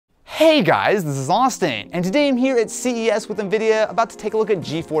Hey guys, this is Austin, and today I'm here at CES with Nvidia about to take a look at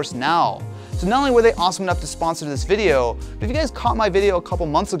GeForce Now. So not only were they awesome enough to sponsor this video, but if you guys caught my video a couple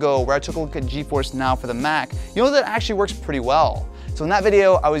months ago where I took a look at GeForce Now for the Mac, you know that it actually works pretty well. So in that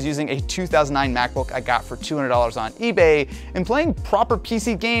video, I was using a 2009 MacBook I got for $200 on eBay and playing proper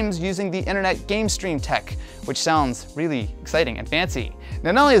PC games using the internet game stream tech, which sounds really exciting and fancy.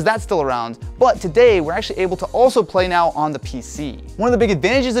 Now, not only is that still around, but today we're actually able to also play Now on the PC. One of the big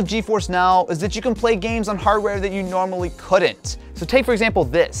advantages of GeForce Now is that you can play games on hardware that you normally couldn't. So take for example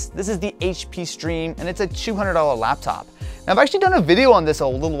this is the HP Stream and it's a $200 laptop. Now I've actually done a video on this a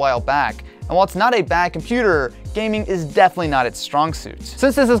little while back, and while it's not a bad computer, gaming is definitely not its strong suit.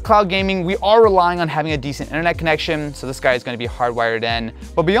 Since this is cloud gaming, we are relying on having a decent internet connection, so this guy is going to be hardwired in.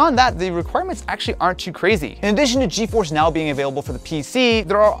 But beyond that, the requirements actually aren't too crazy. In addition to GeForce Now being available for the PC,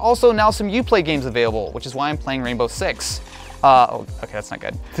 there are also now some Uplay games available, which is why I'm playing Rainbow Six. Oh, okay, that's not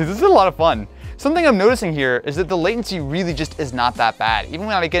good. This is a lot of fun. Something I'm noticing here is that the latency really just is not that bad. Even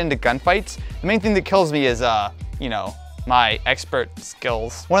when I get into gunfights, the main thing that kills me is, my expert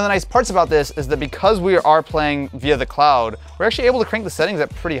skills. One of the nice parts about this is that because we are playing via the cloud, we're actually able to crank the settings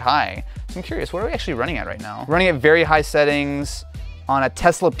up pretty high. So I'm curious, what are we actually running at right now? Running at very high settings on a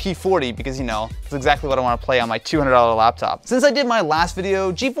Tesla P40 because, it's exactly what I want to play on my $200 laptop. Since I did my last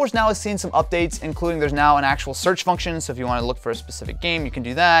video, GeForce Now has seen some updates, including there's now an actual search function, so if you want to look for a specific game, you can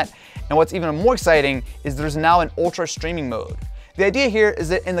do that. And what's even more exciting is there's now an ultra streaming mode. The idea here is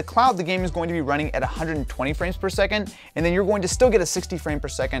that in the cloud, the game is going to be running at 120 frames per second, and then you're going to still get a 60 frame per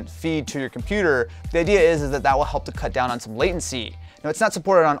second feed to your computer. The idea is that that will help to cut down on some latency. Now, it's not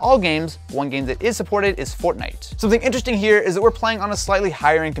supported on all games. One game that is supported is Fortnite. Something interesting here is that we're playing on a slightly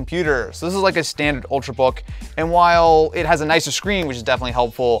higher end computer. So this is like a standard Ultrabook, and while it has a nicer screen, which is definitely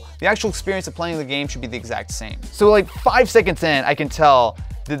helpful, the actual experience of playing the game should be the exact same. So like 5 seconds in, I can tell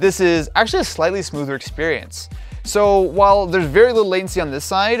that this is actually a slightly smoother experience. So while there's very little latency on this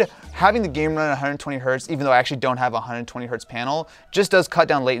side, having the game run at 120 Hertz, even though I actually don't have a 120 Hertz panel, just does cut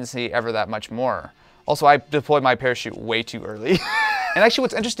down latency ever that much more. Also, I deployed my parachute way too early. And actually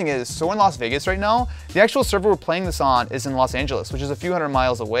what's interesting is, so we're in Las Vegas right now, the actual server we're playing this on is in Los Angeles, which is a few hundred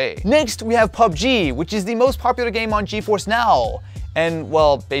miles away. Next, we have PUBG, which is the most popular game on GeForce Now, and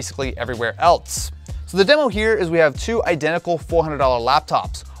well, basically everywhere else. So the demo here is we have two identical $400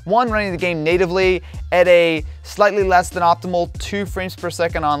 laptops. One running the game natively at a slightly less than optimal 2 frames per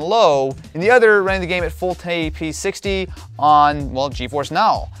second on low, and the other running the game at full 1080p 60 on, well, GeForce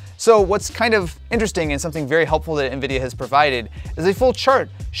Now. So what's kind of interesting and something very helpful that Nvidia has provided is a full chart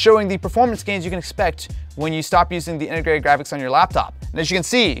showing the performance gains you can expect when you stop using the integrated graphics on your laptop. And as you can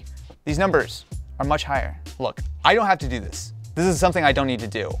see, these numbers are much higher. Look, I don't have to do this. This is something I don't need to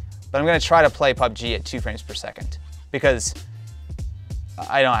do, but I'm gonna try to play PUBG at 2 frames per second because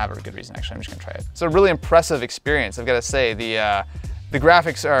I don't have a good reason, actually. I'm just gonna try it. It's a really impressive experience, I've gotta say. The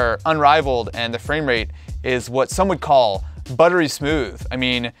graphics are unrivaled and the frame rate is what some would call buttery smooth. I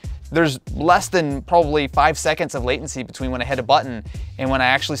mean, there's less than probably 5 seconds of latency between when I hit a button and when I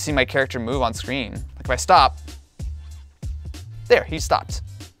actually see my character move on screen. Like if I stop, there, he stopped.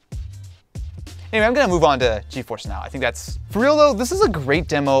 Anyway, I'm gonna move on to GeForce Now. I think that's, for real though, this is a great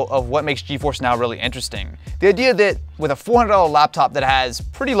demo of what makes GeForce Now really interesting. The idea that with a $400 laptop that has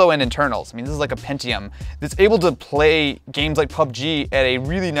pretty low end internals, I mean, this is like a Pentium, that's able to play games like PUBG at a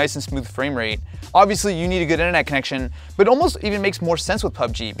really nice and smooth frame rate. Obviously, you need a good internet connection, but it almost even makes more sense with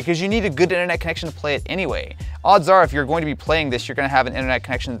PUBG because you need a good internet connection to play it anyway. Odds are, if you're going to be playing this, you're gonna have an internet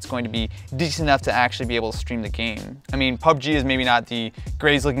connection that's going to be decent enough to actually be able to stream the game. I mean, PUBG is maybe not the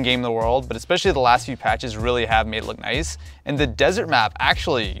greatest looking game in the world, but especially the last few patches really have made it look nice. And the desert map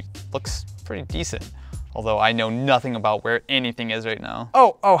actually looks pretty decent. Although I know nothing about where anything is right now.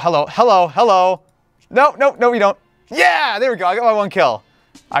 Oh, hello. No, you don't. Yeah, there we go, I got my 1 kill.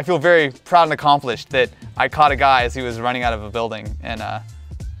 I feel very proud and accomplished that I caught a guy as he was running out of a building and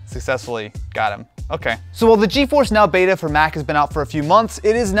successfully got him. Okay. So while the GeForce Now beta for Mac has been out for a few months,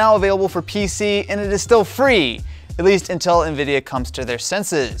 it is now available for PC and it is still free, at least until Nvidia comes to their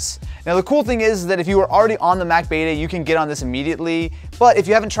senses. Now the cool thing is that if you are already on the Mac beta, you can get on this immediately, but if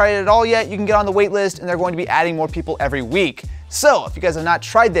you haven't tried it at all yet, you can get on the wait list and they're going to be adding more people every week. So if you guys have not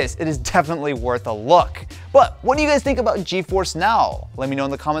tried this, it is definitely worth a look. But what do you guys think about GeForce Now? Let me know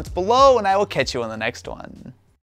in the comments below and I will catch you on the next one.